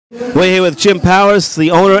We're here with Jim Powers,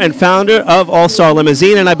 the owner and founder of All Star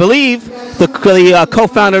Limousine, and I believe the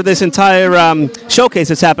co-founder of this entire showcase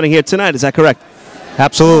that's happening here tonight. Is that correct?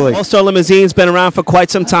 Absolutely. All Star Limousine's been around for quite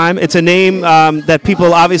some time. It's a name that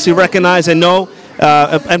people obviously recognize and know,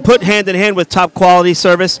 and put hand in hand with top quality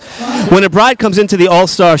service. When a bride comes into the All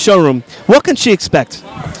Star showroom, what can she expect?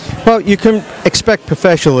 Well, you can expect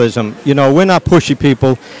professionalism. You know, we're not pushy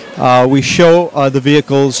people. We show the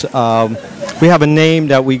vehicles. We have a name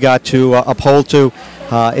that we got to uphold to.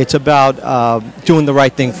 It's about doing the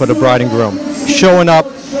right thing for the bride and groom. Showing up,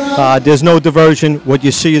 there's no diversion. What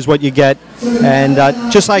you see is what you get. And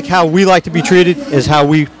just like how we like to be treated is how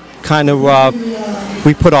we kind of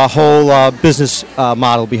we put our whole business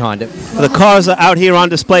model behind it. The cars are out here on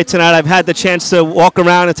display tonight. I've had the chance to walk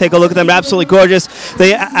around and take a look at them. They're absolutely gorgeous.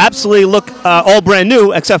 They absolutely look all brand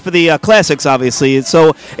new, except for the classics, obviously.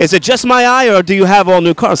 So is it just my eye, or do you have all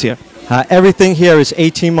new cars here? Everything here is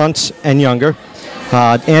 18 months and younger.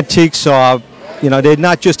 Antiques are, you know, they're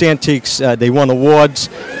not just antiques. They won awards.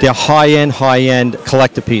 They're high-end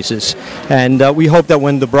collector pieces. And we hope that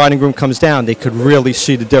when the bride and groom comes down, they could really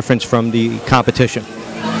see the difference from the competition.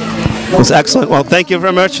 It was excellent. Well, thank you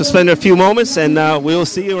very much for spending a few moments, and we will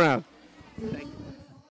see you around.